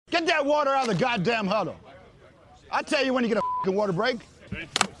Get that water out of the goddamn huddle. I tell you when you get a fucking water break.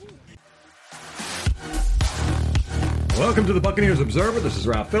 Welcome to the Buccaneers Observer. This is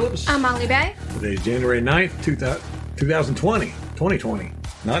Ralph Phillips. I'm Molly Bay. Today's January 9th, 2020.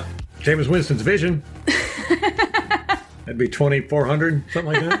 Not Jameis Winston's vision. That'd be 2,400,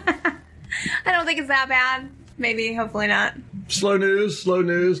 something like that. I don't think it's that bad. Maybe, hopefully not. Slow news.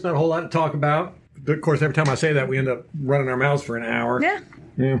 Not a whole lot to talk about. But of course, every time I say that, we end up running our mouths for an hour. Yeah.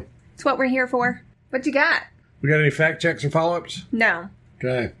 It's what we're here for. What you got? We got any fact checks or follow-ups? No.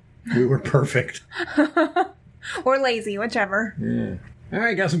 Okay. We were perfect. Or lazy, whichever. Yeah. All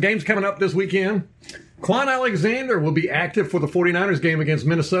right, got some games coming up this weekend. Quan Alexander will be active for the 49ers game against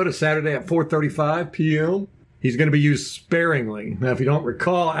Minnesota Saturday at 4:35 p.m. He's going to be used sparingly. Now, if you don't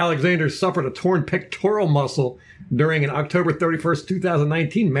recall, Alexander suffered a torn pectoral muscle during an October 31st,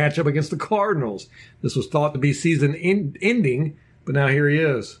 2019 matchup against the Cardinals. This was thought to be season ending, but now here he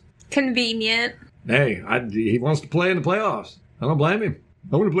is. Convenient. Hey, he wants to play in the playoffs. I don't blame him.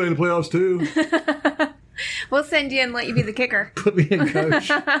 I want to play in the playoffs, too. We'll send you and let you be the kicker. Put me in, coach.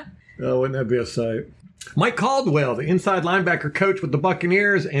 Oh, wouldn't that be a sight? Mike Caldwell, the inside linebacker coach with the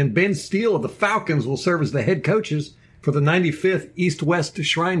Buccaneers, and Ben Steele of the Falcons will serve as the head coaches for the 95th East-West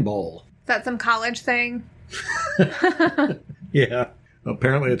Shrine Bowl. Is that some college thing? Yeah.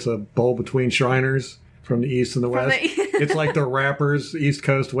 Apparently it's a bowl between Shriners from the East and the West. It's like the rappers, East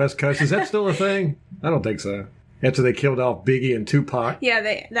Coast, West Coast. Is that still a thing? I don't think so. After they killed off Biggie and Tupac.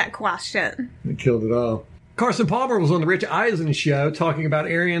 Yeah, that quashed it. They killed it all. Carson Palmer was on the Rich Eisen show talking about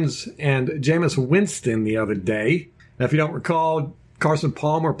Arians and Jameis Winston the other day. Now, if you don't recall, Carson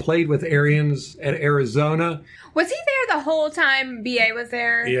Palmer played with Arians at Arizona. Was he there the whole time BA was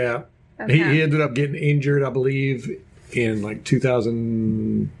there? Yeah. Okay. He ended up getting injured, I believe, in like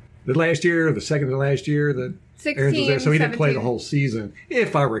 2000, the last year, or the second to last year that 16, Arians was there. So he didn't play 17. the whole season.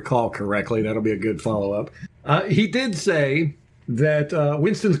 If I recall correctly, that'll be a good follow-up. He did say that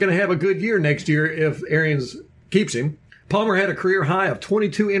Winston's going to have a good year next year if Arians keeps him. Palmer had a career high of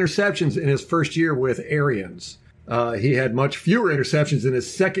 22 interceptions in his first year with Arians. He had much fewer interceptions in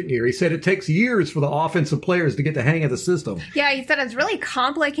his second year. He said it takes years for the offensive players to get the hang of the system. Yeah, he said it's really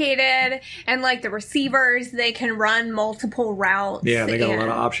complicated, and like the receivers, they can run multiple routes. Yeah, they got a lot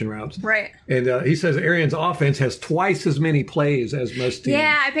of option routes. Right. And he says Arians' offense has twice as many plays as most teams.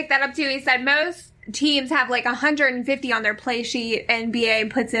 Yeah, I picked that up too. He said most teams have like 150 on their play sheet, and BA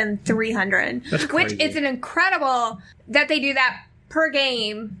puts in 300. That's crazy. Which is an incredible that they do that per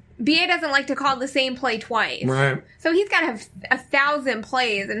game. BA doesn't like to call the same play twice. Right. So he's got to have 1,000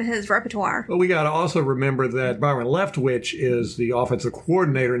 plays in his repertoire. But we got to also remember that Byron Leftwich is the offensive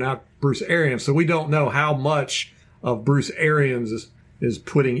coordinator, not Bruce Arians. So we don't know how much of Bruce Arians is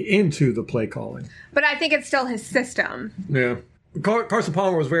putting into the play calling. But I think it's still his system. Yeah. Carson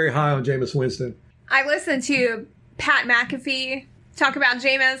Palmer was very high on Jameis Winston. I listened to Pat McAfee talk about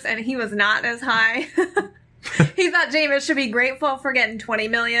Jameis, and he was not as high. He thought Jameis should be grateful for getting $20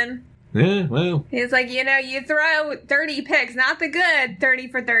 million. Yeah, well. He's like, you throw 30 picks, not the good 30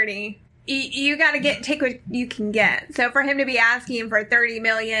 for 30. You got to take what you can get. So for him to be asking for $30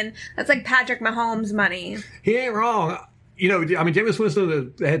 million, that's like Patrick Mahomes money. He ain't wrong. Jameis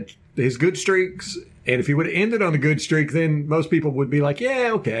Winston had his good streaks, and if he would have ended on a good streak, then most people would be like,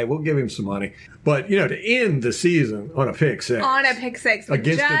 yeah, okay, we'll give him some money. But, to end the season on a pick six. On a pick six.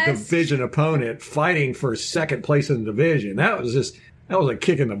 Against a division opponent fighting for second place in the division. That was a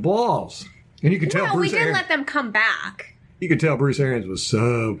kick in the balls. And you could tell we didn't let them come back. You could tell Bruce Arians was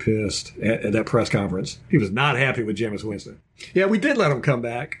so pissed at that press conference. He was not happy with Jameis Winston. Yeah, we did let him come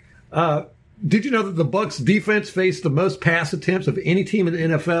back. Did you know that the Bucs defense faced the most pass attempts of any team in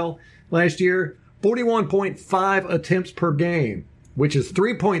the NFL last year? 41.5 attempts per game, which is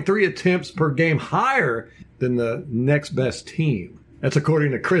 3.3 attempts per game higher than the next best team. That's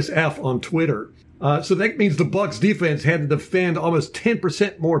according to Chris F. on Twitter. So that means the Bucs defense had to defend almost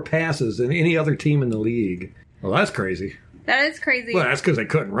 10% more passes than any other team in the league. Well, that's crazy. That is crazy. Well, that's because they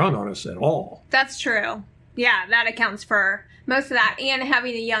couldn't run on us at all. That's true. Yeah, that accounts for most of that, and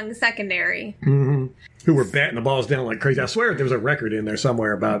having a young secondary. Mm-hmm. Who were batting the balls down like crazy. I swear there was a record in there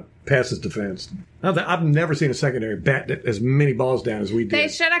somewhere about passes defense. I've never seen a secondary bat as many balls down as we did. They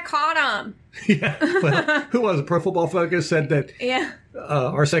should have caught them. Yeah. Well, who was it? Pro Football Focus said that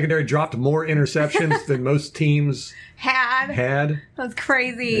our secondary dropped more interceptions than most teams had. That's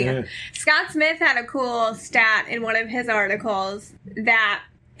crazy. Yeah. Scott Smith had a cool stat in one of his articles that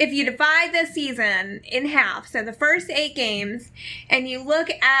if you divide the season in half, so the first 8 games, and you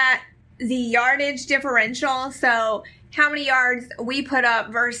look at the yardage differential, so how many yards we put up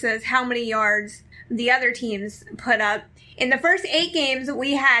versus how many yards the other teams put up, in the first 8 games,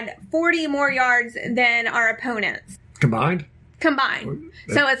 we had 40 more yards than our opponents. Combined? Combined.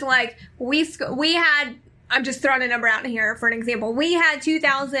 So it's like we had, I'm just throwing a number out here for an example. We had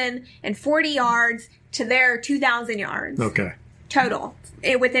 2,040 yards to their 2,000 yards. Okay. Total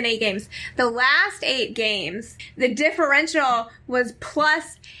within 8 games. The last 8 games, the differential was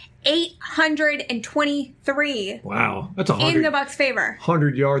plus 823. Wow. That's 100. In the Bucs' favor.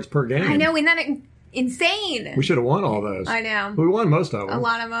 100 yards per game. I know. Isn't that insane? We should have won all those. I know. We won most of them. A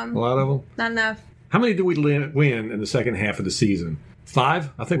lot of them. A lot of them. Not enough. How many did we win in the second half of the season? 5?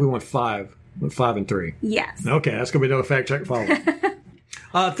 I think we won 5. Went 5-3. Yes. Okay, that's going to be another fact check follow.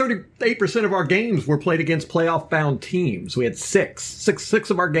 38% of our games were played against playoff-bound teams. We had six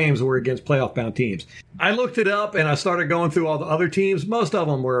of our games were against playoff-bound teams. I looked it up, and I started going through all the other teams. Most of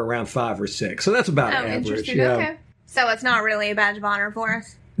them were around 5 or 6, so that's about average. Interesting. Yeah. Okay. So it's not really a badge of honor for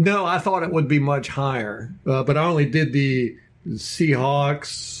us. No, I thought it would be much higher, but I only did the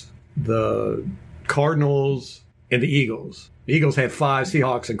Seahawks, the Cardinals, and the Eagles. The Eagles had 5,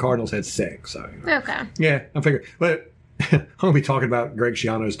 Seahawks and Cardinals had 6. So, Okay. yeah, I figured. But I'm going to be talking about Greg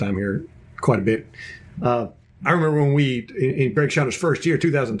Schiano's time here quite a bit. I remember when in Greg Schiano's first year,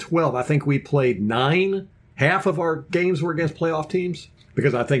 2012, I think we played 9. Half of our games were against playoff teams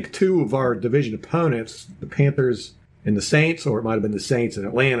because I think 2 of our division opponents, the Panthers and the Saints, or it might have been the Saints and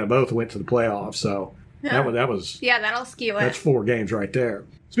Atlanta, both went to the playoffs. So that was Yeah, that'll skew it. that's 4 games right there.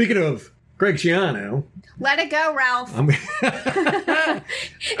 Speaking of Greg Schiano, Let it go, Ralph.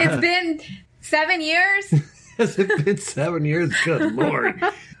 It's been 7 years. has it been 7 years? Good Lord.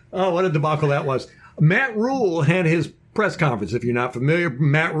 Oh, what a debacle that was. Matt Rule had his press conference. If you're not familiar,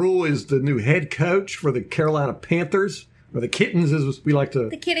 Matt Rule is the new head coach for the Carolina Panthers, or the Kittens as we like to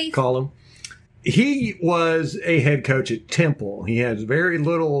call them. He was a head coach at Temple. He has very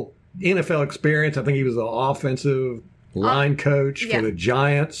little NFL experience. I think he was the offensive line coach for the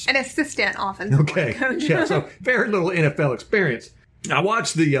Giants. An assistant offensive line coach. Yeah, so very little NFL experience. I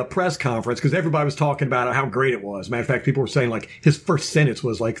watched the press conference because everybody was talking about how great it was. Matter of fact, people were saying like his first sentence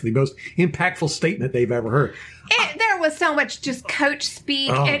was like the most impactful statement they've ever heard. There was so much just coach speak.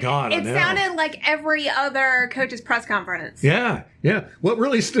 Oh, God, it sounded like every other coach's press conference. Yeah, yeah. What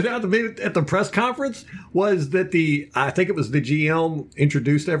really stood out to me at the press conference was that I think it was the GM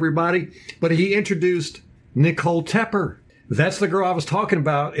introduced everybody, but he introduced Nicole Tepper. That's the girl I was talking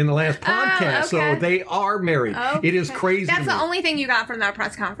about in the last podcast. Okay. So they are married. Okay. It is crazy. That's the only thing you got from that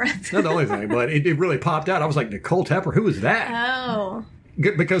press conference. Not the only thing, but it really popped out. I was like, Nicole Tepper, who is that? Oh.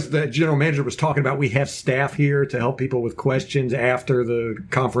 Because the general manager was talking about we have staff here to help people with questions after the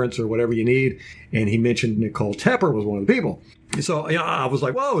conference or whatever you need. And he mentioned Nicole Tepper was one of the people. So I was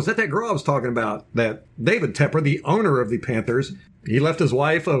like, whoa, is that girl I was talking about? That David Tepper, the owner of the Panthers, he left his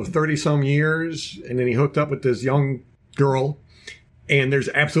wife of 30-some years, and then he hooked up with this young girl. And there's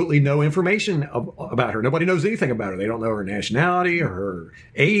absolutely no information about her. Nobody knows anything about her. They don't know her nationality or her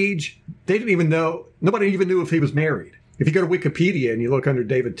age. Nobody even knew if he was married. If you go to Wikipedia and you look under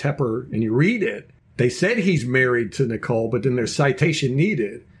David Tepper and you read it, they said he's married to Nicole, but then there's citation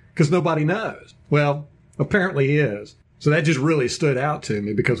needed because nobody knows. Well, apparently he is. So that just really stood out to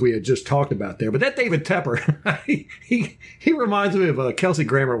me because we had just talked about there. But that David Tepper, he reminds me of Kelsey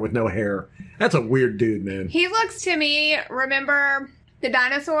Grammer with no hair. That's a weird dude, man. He looks to me, remember the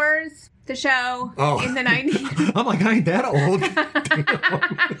dinosaurs? The show in the 90s. I'm like, I ain't that old.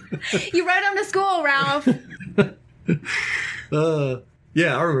 You rode him to school, Ralph.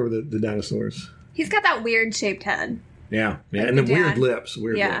 Yeah, I remember the dinosaurs. He's got that weird shaped head. Yeah, Like and the the weird dad. lips.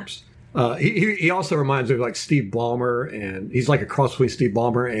 He also reminds me of like Steve Ballmer, and he's like a cross between Steve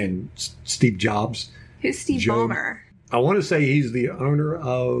Ballmer and Steve Jobs. Who's Steve Job. Ballmer? I want to say he's the owner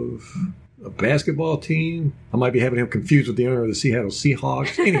of a basketball team. I might be having him confused with the owner of the Seattle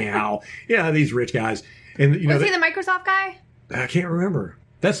Seahawks. Anyhow, yeah, these rich guys. And you know, Was he the Microsoft guy? I can't remember.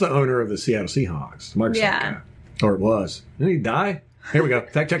 That's the owner of the Seattle Seahawks, the Microsoft guy. Or it was. Didn't he die? Here we go.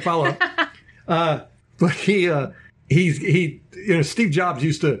 Fact check follow up. But Steve Jobs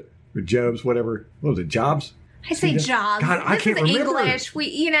used to, or Jobs, whatever. What was it, Jobs? I say Jobs. God, I can't remember. English.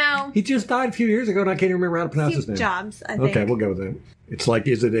 He just died a few years ago, and I can't remember how to pronounce his name. Jobs, I think. Okay, we'll go with that. It's like,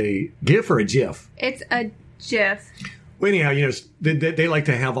 is it a GIF or a GIF? It's a GIF. Well, anyhow, they like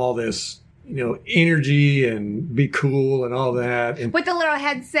to have all this, energy and be cool and all that. And With the little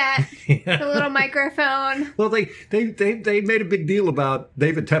headset, the little microphone. well, they made a big deal about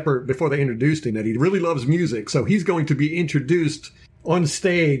David Tepper before they introduced him, that he really loves music. So he's going to be introduced on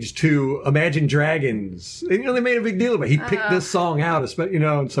stage to Imagine Dragons. And, they made a big deal about it. He picked this song out,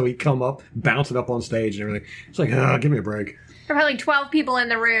 and so he'd come up, bounce it up on stage and everything. It's like, give me a break. There were probably 12 people in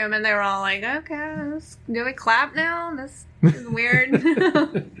the room, and they were all like, okay, do we clap now? This is weird.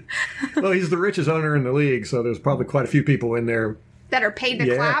 Well, he's the richest owner in the league, so there's probably quite a few people in there. That are paid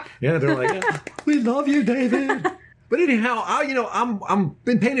to clap? Yeah, they're like, we love you, David. But anyhow, I'm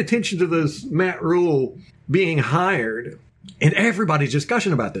been paying attention to this Matt Rule being hired, and everybody's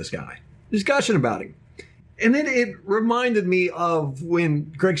discussion about this guy. Discussion about him. And then it reminded me of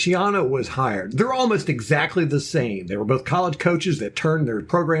when Greg Schiano was hired. They're almost exactly the same. They were both college coaches that turned their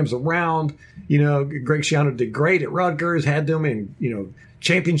programs around. Greg Schiano did great at Rutgers, had them in,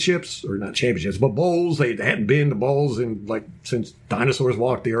 championships, or not championships, but bowls. They hadn't been to bowls since dinosaurs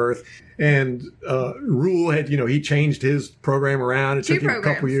walked the earth. And Rule had, he changed his program around. It took him a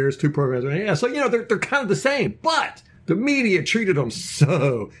couple years, 2 programs. Yeah, so, they're kind of the same. But the media treated them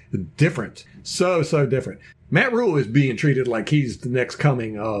so different. So different. Matt Rule is being treated like he's the next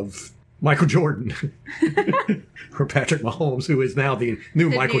coming of Michael Jordan. Or Patrick Mahomes, who is now the new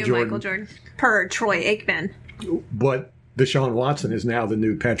Michael Jordan. Per Troy Aikman. But Deshaun Watson is now the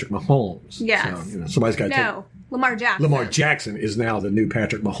new Patrick Mahomes. Yes. So, somebody's got to Lamar Jackson. Lamar Jackson is now the new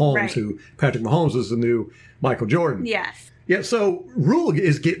Patrick Mahomes, right. Who Patrick Mahomes is the new Michael Jordan. Yes. Yeah, so Rule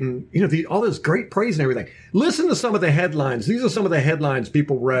is getting, all this great praise and everything. Listen to some of the headlines. These are some of the headlines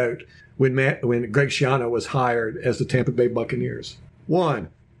people wrote when Greg Schiano was hired as the Tampa Bay Buccaneers. 1,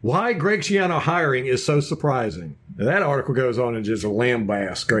 why Greg Schiano hiring is so surprising. Now, that article goes on and just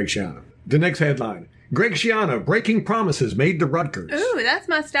lambasts Greg Schiano. The next headline, Greg Schiano breaking promises made to Rutgers. Ooh, that's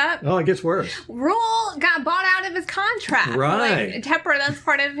messed up. Oh, it gets worse. Rule got bought out of his contract. Right. That's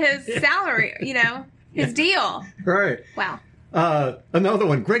part of his salary, his deal. Right. Wow. Another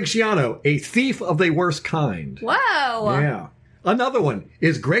one, Greg Schiano, a thief of the worst kind. Whoa. Yeah. Another one,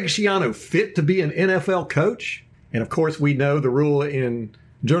 is Greg Schiano fit to be an NFL coach? And of course, we know the rule in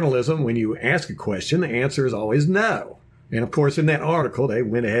journalism, when you ask a question, the answer is always no. And of course, in that article, they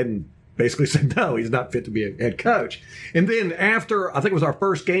went ahead and basically said, no, he's not fit to be a head coach. And then after, I think it was our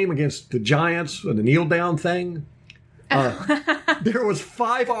first game against the Giants, the kneel down thing, there was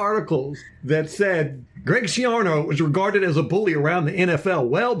 5 articles that said Greg Schiano was regarded as a bully around the NFL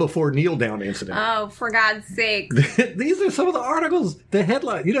well before kneel down incident. Oh, for God's sake. These are some of the articles, the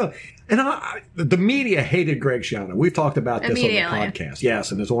headline, and the media hated Greg Schiano. We've talked about this on the podcast.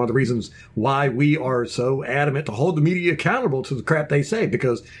 Yes, and it's one of the reasons why we are so adamant to hold the media accountable to the crap they say,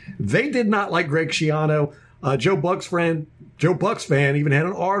 because they did not like Greg Schiano. Joe Buck's fan even had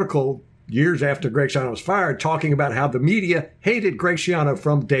an article years after Greg Schiano was fired talking about how the media hated Greg Schiano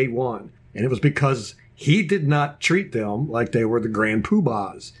from day one. And it was because he did not treat them like they were the grand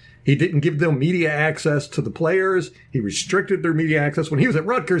poobahs. He didn't give them media access to the players. He restricted their media access. When he was at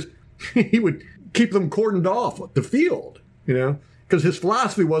Rutgers, he would keep them cordoned off the field, because his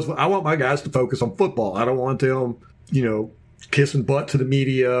philosophy was, I want my guys to focus on football. I don't want them, kissing butt to the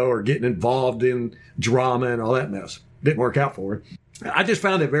media or getting involved in drama and all that mess. Didn't work out for him. I just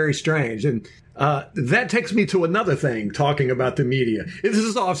found it very strange. And that takes me to another thing, talking about the media. This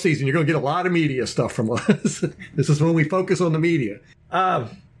is off season. You're going to get a lot of media stuff from us. This is when we focus on the media. A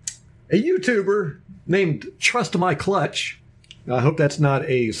YouTuber named Trust My Clutch. I hope that's not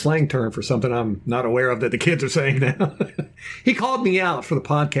a slang term for something I'm not aware of that the kids are saying now. He called me out for the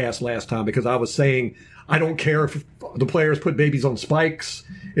podcast last time because I was saying, I don't care if the players put babies on spikes.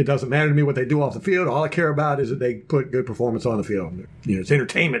 It doesn't matter to me what they do off the field. All I care about is that they put good performance on the field. It's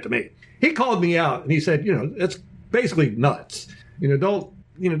entertainment to me. He called me out and he said, it's basically nuts. Don't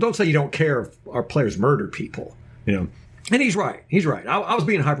say you don't care if our players murder people. And he's right. He's right. I was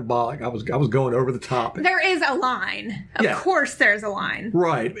being hyperbolic. I was going over the top. There is a line. Of course there's a line.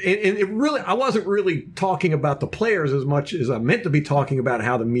 Right. And I wasn't really talking about the players as much as I meant to be talking about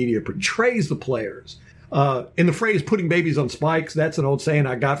how the media portrays the players. In the phrase putting babies on spikes, that's an old saying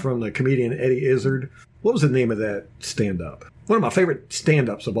I got from the comedian Eddie Izzard. What was the name of that stand-up? One of my favorite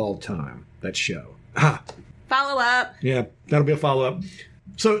stand-ups of all time, that show. Follow up. Yeah, that'll be a follow-up.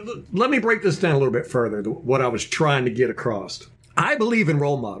 So let me break this down a little bit further, what I was trying to get across. I believe in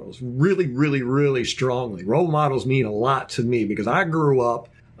role models really, really, really strongly. Role models mean a lot to me because I grew up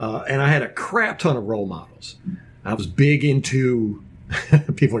and I had a crap ton of role models. I was big into,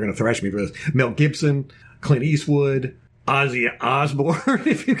 people are going to thrash me for this, Mel Gibson, Clint Eastwood, Ozzy Osbourne,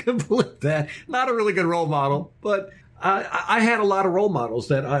 if you can believe that. Not a really good role model, but I had a lot of role models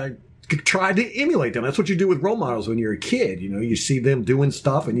that I tried to emulate them. That's what you do with role models when you're a kid. You see them doing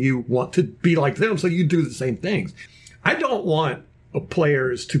stuff and you want to be like them, so you do the same things. I don't want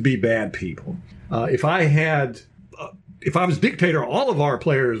players to be bad people. If I was dictator, all of our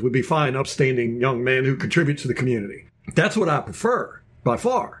players would be fine, upstanding young men who contribute to the community. That's what I prefer, by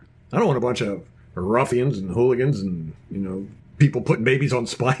far. I don't want a bunch of ruffians and hooligans and, people putting babies on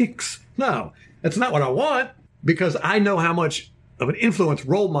spikes. No, that's not what I want, because I know how much of an influence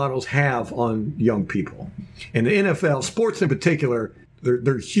role models have on young people. And the NFL, sports in particular,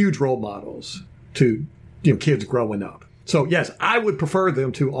 they're huge role models to kids growing up. So yes, I would prefer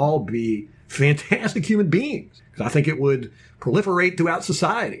them to all be fantastic human beings, because I think it would proliferate throughout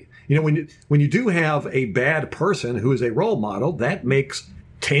society. When you do have a bad person who is a role model, that makes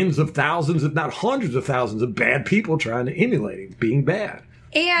tens of thousands, if not hundreds of thousands of bad people trying to emulate it, being bad.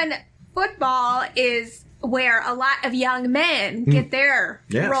 And football is where a lot of young men get their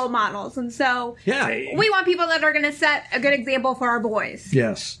role models. And so we want people that are going to set a good example for our boys.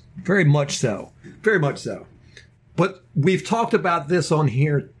 Yes, very much so. Very much so. But we've talked about this on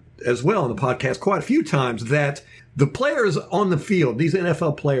here as well on the podcast quite a few times, that the players on the field, these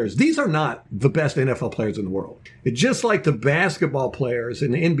NFL players, these are not the best NFL players in the world. It's just like the basketball players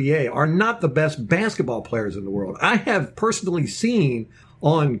in the NBA are not the best basketball players in the world. I have personally seen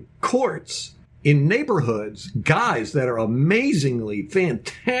on courts in neighborhoods guys that are amazingly,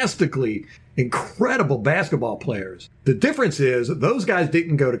 fantastically incredible basketball players. The difference is those guys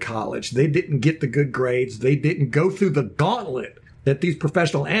didn't go to college. They didn't get the good grades. They didn't go through the gauntlet that these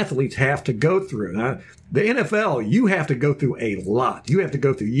professional athletes have to go through. Now, the NFL, you have to go through a lot. You have to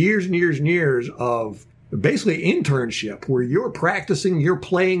go through years and years and years of basically internship where you're practicing, you're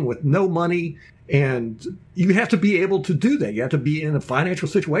playing with no money, and you have to be able to do that. You have to be in a financial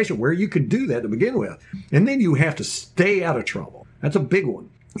situation where you can do that to begin with. And then you have to stay out of trouble. That's a big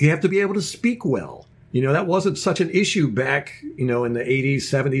one. You have to be able to speak well. That wasn't such an issue back, in the 80s,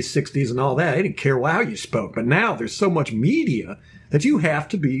 70s, 60s and all that. They didn't care how you spoke. But now there's so much media that you have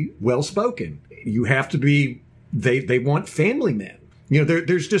to be well-spoken. You have to be, they want family men.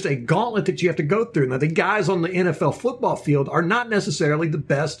 There's just a gauntlet that you have to go through. Now, the guys on the NFL football field are not necessarily the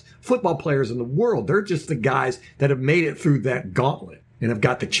best football players in the world. They're just the guys that have made it through that gauntlet and have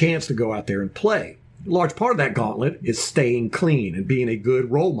got the chance to go out there and play. A large part of that gauntlet is staying clean and being a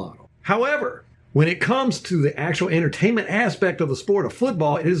good role model. However, when it comes to the actual entertainment aspect of the sport of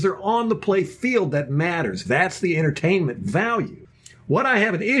football, it is their on-the-play field that matters. That's the entertainment value. What I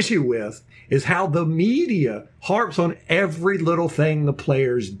have an issue with is how the media harps on every little thing the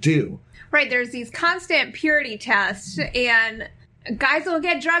players do. Right, there's these constant purity tests, and guys will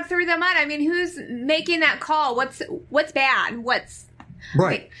get dragged through the mud. I mean, who's making that call? What's bad? What's...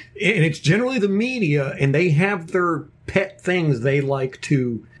 Right. And it's generally the media, and they have their pet things they like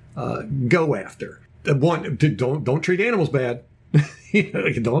to go after. One, don't treat animals bad.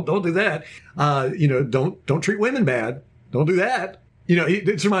 Don't do that. Don't treat women bad. Don't do that.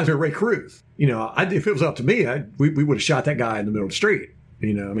 It reminds me of Ray Cruz. If it was up to me, we would have shot that guy in the middle of the street.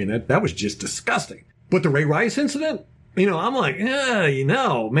 That was just disgusting. But the Ray Rice incident, I'm like,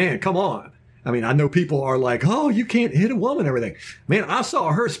 man, come on. I know people are like, oh, you can't hit a woman and everything. Man, I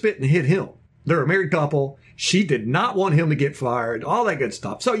saw her spit and hit him. They're a married couple. She did not want him to get fired, all that good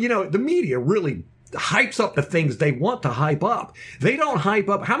stuff. So, the media really hypes up the things they want to hype up. They don't hype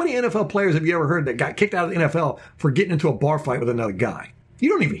up. How many NFL players have you ever heard that got kicked out of the NFL for getting into a bar fight with another guy? You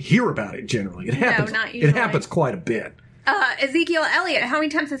don't even hear about it generally. It happens. No, not usually. It happens quite a bit. Ezekiel Elliott, how many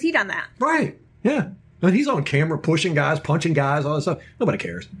times has he done that? Right. Yeah. And he's on camera pushing guys, punching guys, all that stuff. Nobody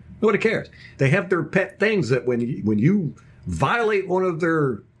cares. Nobody cares. They have their pet things that when you violate one of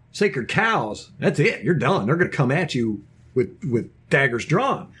their sacred cows, that's it. You're done. They're going to come at you with daggers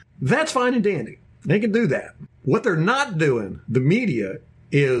drawn. That's fine and dandy. They can do that. What they're not doing, the media,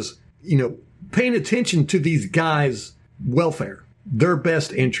 is, paying attention to these guys' welfare, their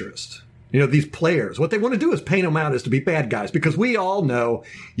best interest. These players, what they want to do is paint them out as to be bad guys, because we all know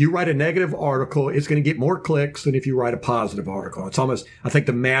you write a negative article, it's going to get more clicks than if you write a positive article. It's almost, I think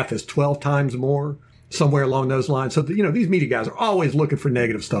the math is 12 times more, somewhere along those lines. So, these media guys are always looking for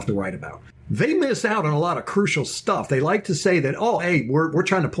negative stuff to write about. They miss out on a lot of crucial stuff. They like to say that, oh, hey, we're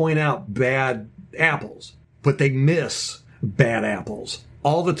trying to point out bad apples, but they miss bad apples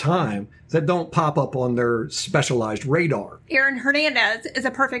all the time that don't pop up on their specialized radar. Aaron Hernandez is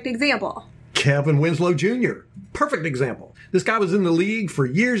a perfect example. Kevin Winslow Jr., perfect example. This guy was in the league for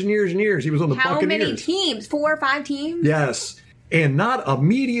years and years and years. He was on the Buccaneers. How many teams? 4 or 5 teams? Yes. And not a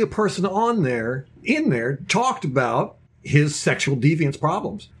media person in there talked about his sexual deviance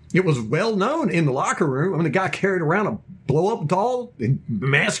problems. It was well known in the locker room. The guy carried around a blow-up doll and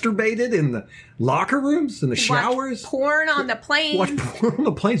masturbated in the locker rooms, in the showers. Watch porn on the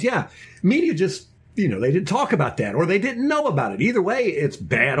planes. Yeah. Media just, they didn't talk about that, or they didn't know about it. Either way, it's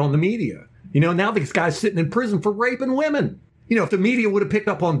bad on the media. Now this guy's sitting in prison for raping women. If the media would have picked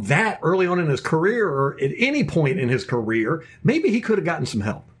up on that early on in his career, or at any point in his career, maybe he could have gotten some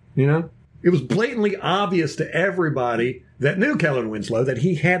help. It was blatantly obvious to everybody that knew Kellen Winslow that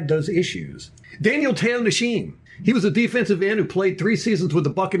he had those issues. Daniel Te'o-Nashim. He was a defensive end who played 3 seasons with the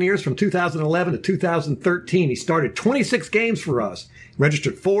Buccaneers from 2011 to 2013. He started 26 games for us,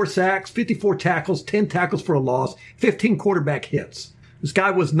 registered 4 sacks, 54 tackles, 10 tackles for a loss, 15 quarterback hits. This guy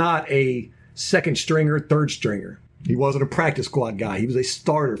was not a second stringer, third stringer. He wasn't a practice squad guy. He was a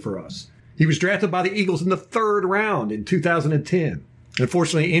starter for us. He was drafted by the Eagles in the 3rd round in 2010.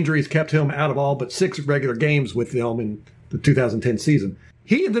 Unfortunately, injuries kept him out of all but 6 regular games with them in the 2010 season.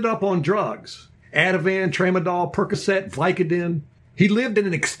 He ended up on drugs. Ativan, Tramadol, Percocet, Vicodin. He lived in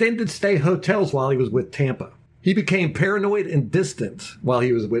an extended stay hotels while he was with Tampa. He became paranoid and distant while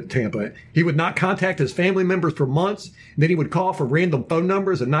he was with Tampa. He would not contact his family members for months. Then he would call for random phone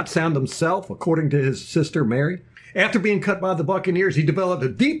numbers and not sound himself, according to his sister, Mary. After being cut by the Buccaneers, he developed a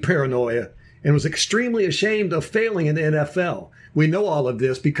deep paranoia and was extremely ashamed of failing in the NFL. We know all of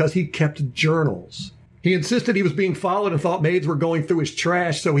this because he kept journals. He insisted he was being followed and thought maids were going through his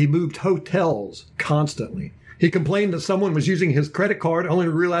trash, so he moved hotels constantly. He complained that someone was using his credit card, only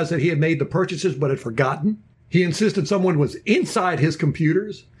to realize that he had made the purchases but had forgotten. He insisted someone was inside his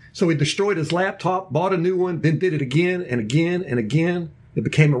computers, so he destroyed his laptop, bought a new one, then did it again and again and again. It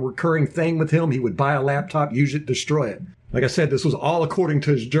became a recurring thing with him. He would buy a laptop, use it, destroy it. Like I said, this was all according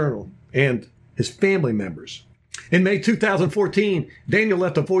to his journal and his family members. In May 2014, Daniel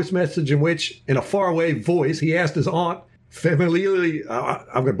left a voice message in which, in a faraway voice, he asked his aunt, I'm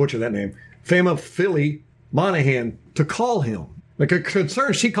going to butcher that name, Philly Monahan, to call him. Like a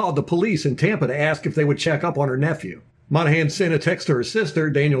concern, she called the police in Tampa to ask if they would check up on her nephew. Monahan sent a text to her sister,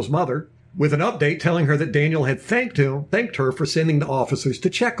 Daniel's mother, with an update telling her that Daniel had thanked her for sending the officers to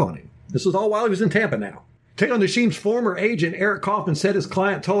check on him. This was all while he was in Tampa now. Te'o-Nashim's former agent, Eric Kaufman, said his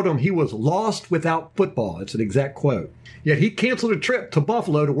client told him he was lost without football. It's an exact quote. Yet he canceled a trip to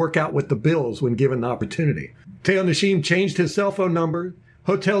Buffalo to work out with the Bills when given the opportunity. Te'o-Nashim changed his cell phone number.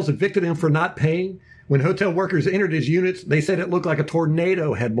 Hotels evicted him for not paying. When hotel workers entered his units, they said it looked like a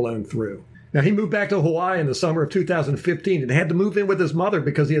tornado had blown through. Now, he moved back to Hawaii in the summer of 2015 and had to move in with his mother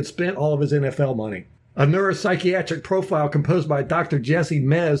because he had spent all of his NFL money. A neuropsychiatric profile composed by Dr. Jesse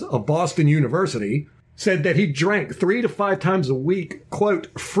Mez of Boston University said that he drank 3 to 5 times a week,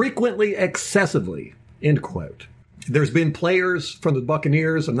 quote, frequently excessively, end quote. There's been players from the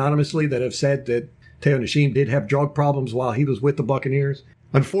Buccaneers anonymously that have said that Te'o-Nashim did have drug problems while he was with the Buccaneers.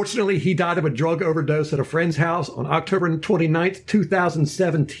 Unfortunately, he died of a drug overdose at a friend's house on October 29th,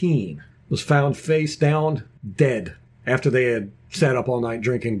 2017. Was found face down, dead, after they had sat up all night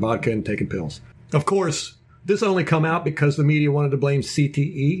drinking vodka and taking pills. Of course, this only come out because the media wanted to blame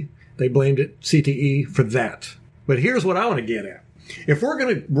CTE. They blamed CTE for that. But here's what I want to get at. If we're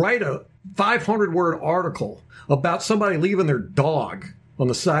going to write a 500-word article about somebody leaving their dog on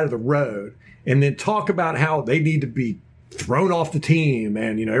the side of the road and then talk about how they need to be thrown off the team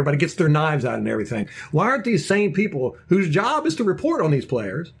and, everybody gets their knives out and everything, why aren't these same people whose job is to report on these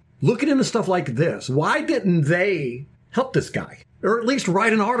players looking into stuff like this? Why didn't they help this guy? Or at least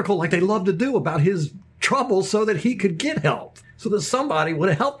write an article like they love to do about his trouble so that he could get help, so that somebody would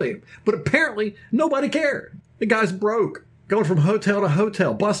have helped him. But apparently, nobody cared. The guy's broke, going from hotel to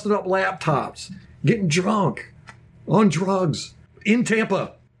hotel, busting up laptops, getting drunk, on drugs, in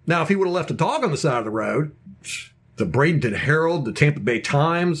Tampa. Now, if he would have left a dog on the side of the road, the Bradenton Herald, the Tampa Bay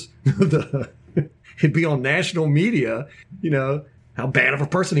Times, he'd be on national media, how bad of a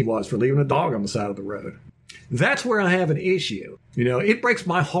person he was for leaving a dog on the side of the road. That's where I have an issue. It breaks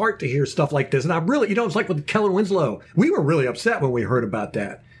my heart to hear stuff like this. And I really, it's like with Kellen Winslow. We were really upset when we heard about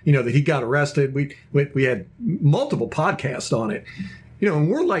that, that he got arrested. We had multiple podcasts on it,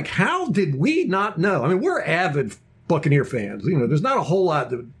 and we're like, how did we not know? I mean, we're avid Buccaneer fans. There's not a whole lot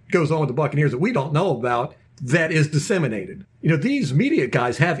that goes on with the Buccaneers that we don't know about that is disseminated. These media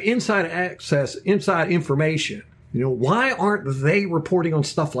guys have inside access, inside information. Why aren't they reporting on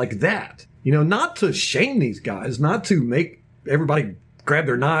stuff like that? Not to shame these guys, not to make everybody grab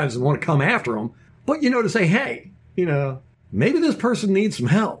their knives and want to come after them, but, to say, hey, maybe this person needs some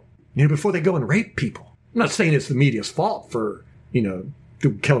help, before they go and rape people. I'm not saying it's the media's fault for,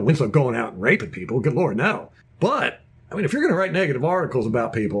 Kellen Winslow going out and raping people. Good Lord, no. But, if you're going to write negative articles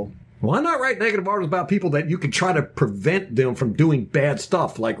about people, why not write negative articles about people that you can try to prevent them from doing bad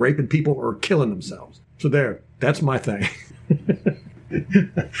stuff like raping people or killing themselves? So that's my thing.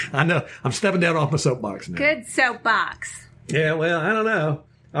 I know. I'm stepping down off my soapbox now. Good soapbox. Yeah, well, I don't know.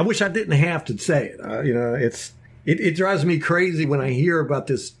 I wish I didn't have to say it. It drives me crazy when I hear about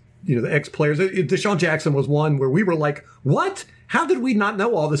this, the ex-players. Deshaun Jackson was one where we were like, what? How did we not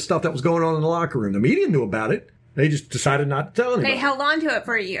know all this stuff that was going on in the locker room? The media knew about it. They just decided not to tell anybody. They held on to it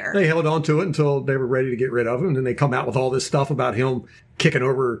for a year. They held on to it until they were ready to get rid of him. And then they come out with all this stuff about him kicking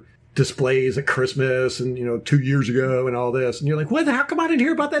over displays at Christmas and, 2 years ago and all this. And you're like, what? How come I didn't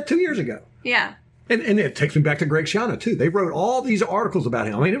hear about that 2 years ago? Yeah. And it takes me back to Greg Schiano, too. They wrote all these articles about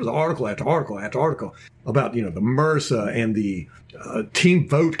him. I mean, it was article after article after article about, the MRSA and the team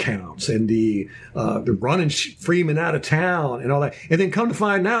vote counts and the running Freeman out of town and all that. And then come to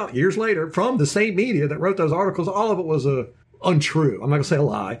find out years later from the same media that wrote those articles, all of it was untrue. I'm not going to say a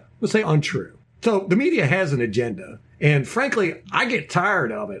lie. I'm going to say untrue. So the media has an agenda. And frankly, I get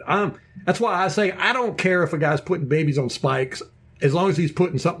tired of it. That's why I say I don't care if a guy's putting babies on spikes as long as he's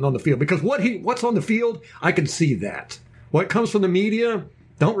putting something on the field. Because what's on the field, I can see that. What comes from the media,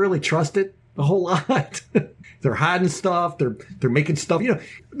 don't really trust it a whole lot. They're hiding stuff. They're making stuff.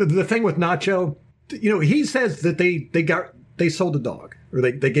 The thing with Nacho, he says that they sold the dog or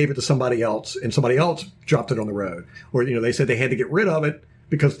they gave it to somebody else and somebody else dropped it on the road. Or, they said they had to get rid of it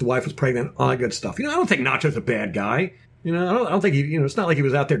because the wife was pregnant, all that good stuff. I don't think Nacho's a bad guy. I don't think he, it's not like he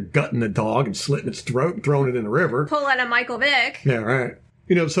was out there gutting the dog and slitting its throat and throwing it in the river. Pulling a Michael Vick. Yeah, right.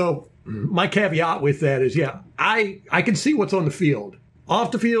 So my caveat with that is, I can see what's on the field.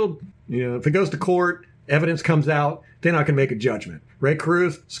 Off the field, if it goes to court, evidence comes out, then I can make a judgment. Ray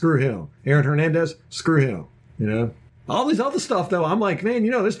Cruz, screw him. Aaron Hernandez, screw him. All these other stuff, though, I'm like, man,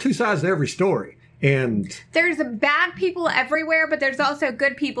 there's two sides to every story. And there's bad people everywhere, but there's also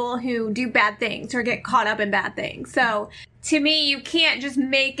good people who do bad things or get caught up in bad things. So to me, you can't just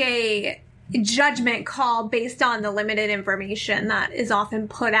make a judgment call based on the limited information that is often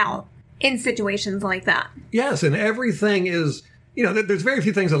put out in situations like that. Yes, and everything is, there's very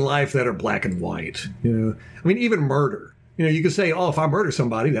few things in life that are black and white. I mean, even murder. You could say, oh, if I murder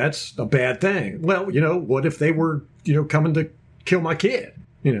somebody, that's a bad thing. Well, what if they were, coming to kill my kid?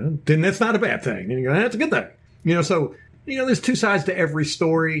 Then that's not a bad thing. And you go, that's a good thing. So, there's two sides to every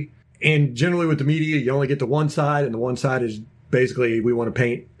story. And generally with the media, you only get to one side. And the one side is basically we want to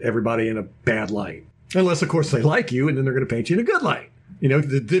paint everybody in a bad light. Unless, of course, they like you and then they're going to paint you in a good light.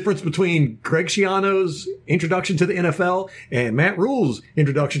 The difference between Greg Schiano's introduction to the NFL and Matt Rule's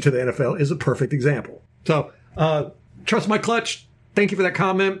introduction to the NFL is a perfect example. So, Trust My Clutch, thank you for that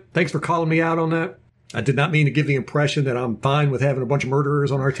comment. Thanks for calling me out on that. I did not mean to give the impression that I'm fine with having a bunch of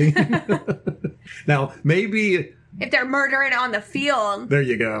murderers on our team. Now, maybe if they're murdering on the field. There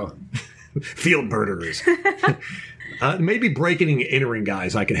you go. Field murderers. Maybe breaking and entering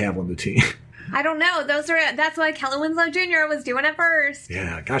guys I could have on the team. I don't know. That's what Kelly Winslow Jr. was doing at first.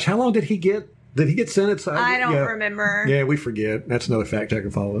 Yeah. Gosh, how long did he get? Did he get sentenced? I don't remember. Yeah, we forget. That's another fact I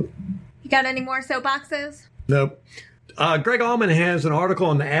can follow. You got any more soapboxes? Nope. Greg Allman has an article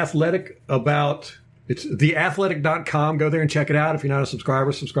on The Athletic about... It's theathletic.com. Go there and check it out. If you're not a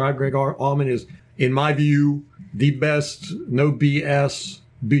subscriber, subscribe. Greg Allman is, in my view, the best, no BS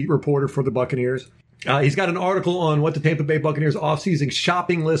beat reporter for the Buccaneers. He's got an article on what the Tampa Bay Buccaneers offseason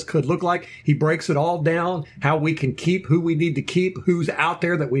shopping list could look like. He breaks it all down, how we can keep, who we need to keep, who's out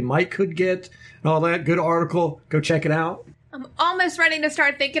there that we could get, and all that. Good article. Go check it out. I'm almost ready to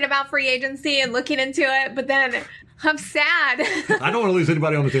start thinking about free agency and looking into it, but then I'm sad. I don't want to lose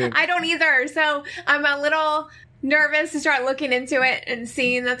anybody on the team. I don't either. So I'm a little nervous to start looking into it and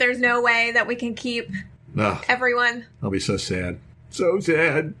seeing that there's no way that we can keep everyone. I'll be so sad. So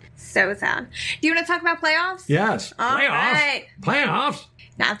sad. So sad. Do you want to talk about playoffs? Yes. All playoffs. Right. Playoffs.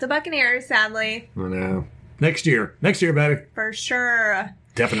 Not the Buccaneers, sadly. I know. Next year. Next year, baby. For sure.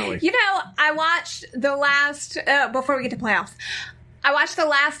 Definitely. I watched the last, before we get to playoffs, I watched the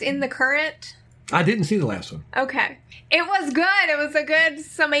last In the Current. I didn't see the last one. Okay. It was good. It was a good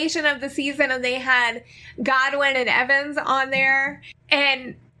summation of the season, and they had Godwin and Evans on there.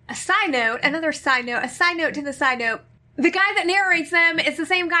 And a side note to the side note, the guy that narrates them is the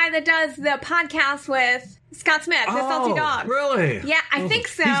same guy that does the podcast with Scott Smith, the Salty Dog. Really? Yeah, I think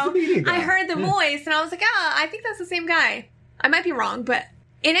so. He's the media guy. I heard the voice, and I was like, I think that's the same guy. I might be wrong, but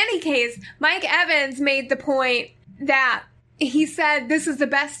in any case, Mike Evans made the point that he said this is the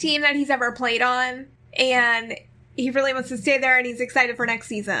best team that he's ever played on, and he really wants to stay there, and he's excited for next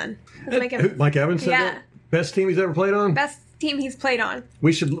season. Mike Evans said that? Best team he's ever played on? Best team he's played on.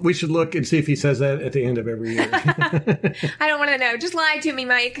 We should look and see if he says that at the end of every year. I don't want to know. Just lie to me,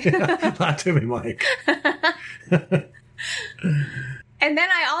 Mike. Lie to me, Mike. And then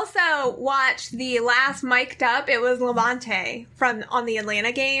I also watched the last Mic'd Up. It was Levante on the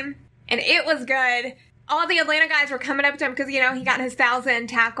Atlanta game. And it was good. all the Atlanta guys were coming up to him because, he got his 1,000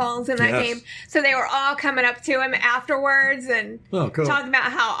 tackles in that Yes. game. So they were all coming up to him afterwards and Cool. talking about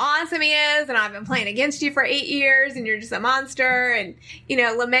how awesome he is. And I've been playing against you for 8 years and you're just a monster. And,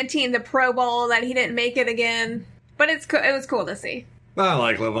 lamenting the Pro Bowl that he didn't make it again. But it was cool to see. I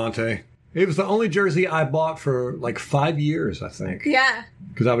like Levante. It was the only jersey I bought for like 5 years, I think. Yeah.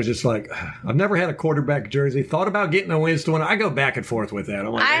 Because I was just like, I've never had a quarterback jersey. Thought about getting a Winston one. I go back and forth with that.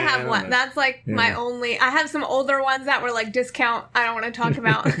 I'm like, I have one. That's like my only. I have some older ones that were like discount. I don't want to talk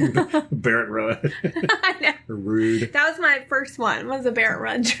about. Barrett Rudd. I know. Rude. That was my first one. Was a Barrett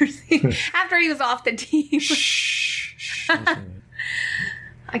Rudd jersey after he was off the team. Shh.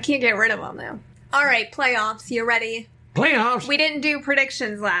 I can't get rid of him now. All right, playoffs. You ready? Playoffs. We didn't do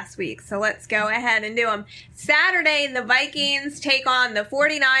predictions last week, so let's go ahead and do them. Saturday, the Vikings take on the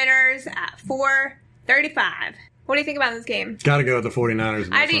 49ers at 4:35. What do you think about this game? Got to go with the 49ers.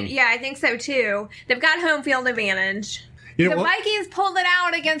 In I this do. one. Yeah, I think so too. They've got home field advantage. You know The what? Vikings pulled it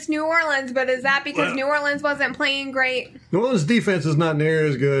out against New Orleans, but is that because New Orleans wasn't playing great? New Orleans' defense is not near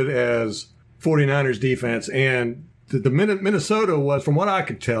as good as 49ers' defense. And the Minnesota was, from what I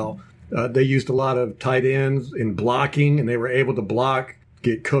could tell, they used a lot of tight ends in blocking, and they were able to block,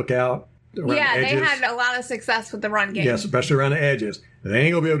 get Cook out around Yeah, the edges. they had a lot of success with the run game. Yes, especially around the edges. They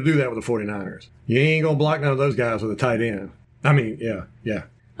ain't going to be able to do that with the 49ers. You ain't going to block none of those guys with a tight end. I mean, yeah.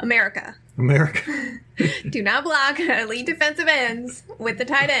 America. America. Do not block elite defensive ends with the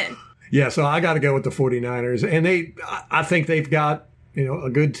tight end. Yeah, so I got to go with the 49ers. And I think they've got, a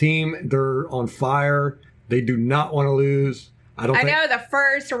good team. They're on fire. They do not want to lose. I know the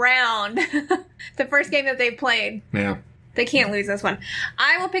first round, the first game that they've played, Yeah. they can't lose this one.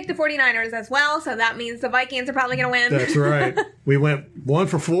 I will pick the 49ers as well, so that means the Vikings are probably going to win. That's right. We went 1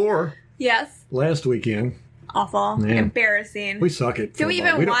 for 4 Yes. last weekend. Awful. Yeah. Embarrassing. We suck at Do football. we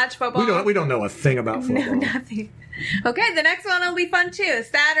even don't- watch football? We don't know a thing about football. No, nothing. Okay, the next one will be fun too.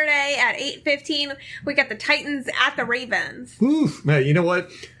 Saturday at 8:15, we got the Titans at the Ravens. Oof, man, you know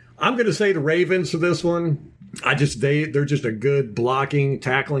what? I'm going to say the Ravens for this one. They're just a good blocking,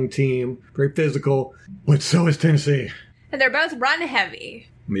 tackling team, very physical. But so is Tennessee. And they're both run heavy.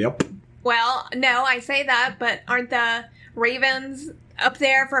 Yep. Well, no, I say that, but aren't the Ravens up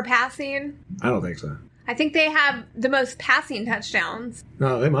there for passing? I don't think so. I think they have the most passing touchdowns.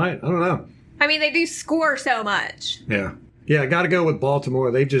 No, they might. I don't know. I mean, they do score so much. Yeah. Yeah, I got to go with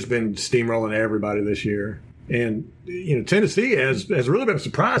Baltimore. They've just been steamrolling everybody this year. And, Tennessee has really been a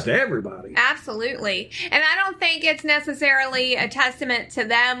surprise to everybody. Absolutely. And I don't think it's necessarily a testament to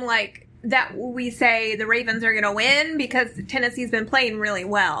them like that we say the Ravens are going to win because Tennessee's been playing really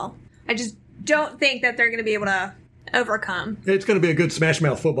well. I just don't think that they're going to be able to overcome. It's going to be a good smash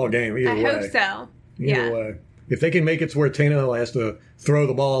mouth football game either way. I hope so. Either way. If they can make it to where Tannehill has to throw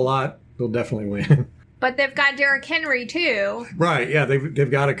the ball a lot, they'll definitely win. But they've got Derrick Henry too. Right, yeah, they've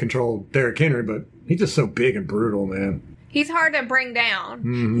got to control Derrick Henry, but he's just so big and brutal, man. He's hard to bring down.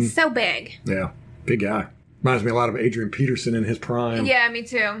 Mm-hmm. He's so big. Yeah, big guy. Reminds me a lot of Adrian Peterson in his prime. Yeah, me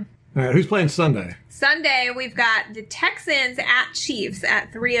too. All right, who's playing Sunday? Sunday, we've got the Texans at Chiefs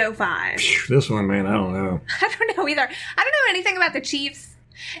at 3:05. Phew, this one, man, I don't know. I don't know either. I don't know anything about the Chiefs.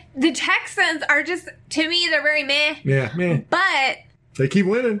 The Texans are just, to me, they're very meh. Yeah, man. But They keep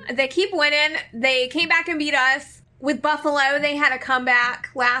winning. they keep winning. They came back and beat us. With Buffalo, they had a comeback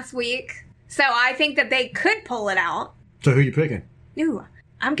last week. So I think that they could pull it out. So who you picking? Ooh,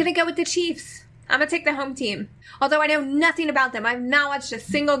 I'm going to go with the Chiefs. I'm going to take the home team. Although I know nothing about them. I've not watched a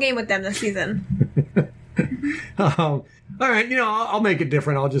single game with them this season. All right, I'll make it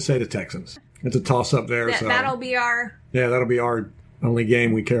different. I'll just say the Texans. It's a toss-up there. That'll be our... Yeah, that'll be our only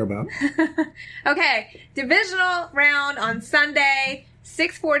game we care about. Okay, divisional round on Sunday,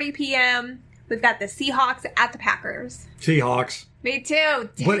 6:40 p.m. We've got the Seahawks at the Packers. Seahawks. Me too.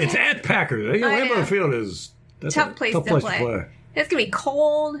 But it's at Packers. I know. Lambeau Field is that's Tough a place tough to place play. to play. It's going to be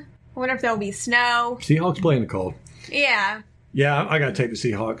cold. I wonder if there'll be snow. Seahawks play in the cold. Yeah, Yeah, I got to take the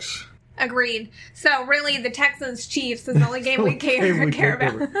Seahawks. agreed. So really, the Texans-Chiefs is the only game we care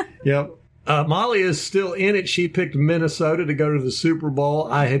about. Yep. Molly is still in it. She picked Minnesota to go to the Super Bowl.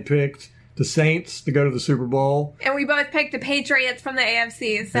 I had picked the Saints to go to the Super Bowl. And we both picked the Patriots from the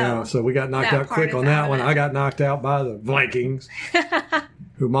AFC. So we got knocked that out part quick is on out that of one. it. I got knocked out by the Vikings,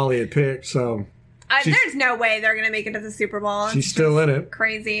 who Molly had picked. So There's no way they're going to make it to the Super Bowl. she's It's still in it.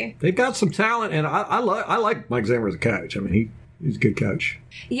 crazy. They've got some talent, and I like Mike Zimmer as a coach. I mean, he's a good coach.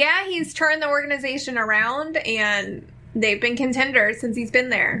 Yeah, he's turned the organization around, and they've been contenders since he's been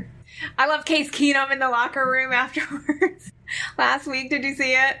there. I love Case Keenum in the locker room afterwards. Last week, did you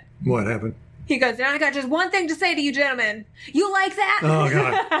see it? What happened? He goes, "Now I got just one thing to say to you, gentlemen. You like that?" Oh,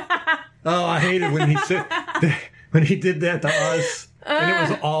 God. Oh, I hated when he said when he did that to us. And it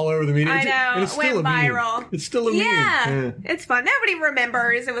was all over the media. I know. And it's It went still a meme. viral. It's still a Yeah. meme. It's fun. Nobody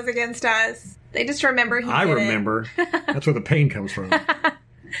remembers it was against us. They just remember he I did remember. That's where the pain comes from. it.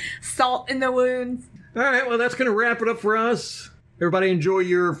 Salt in the wounds. All right, well, that's going to wrap it up for us. Everybody enjoy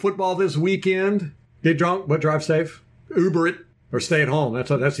your football this weekend. Get drunk, but drive safe. Uber it or stay at home.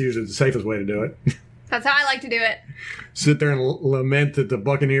 That's usually the safest way to do it. That's how I like to do it. Sit there and lament that the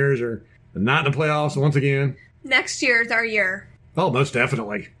Buccaneers are not in the playoffs once again. Next year's our year. Oh, most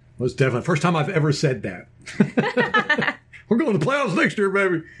definitely. Most definitely. First time I've ever said that. We're going to the playoffs next year,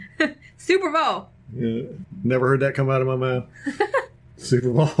 baby. Super Bowl. Yeah, never heard that come out of my mouth. Super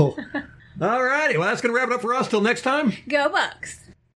Bowl. All righty. Well, that's going to wrap it up for us. Till next time. Go Bucks.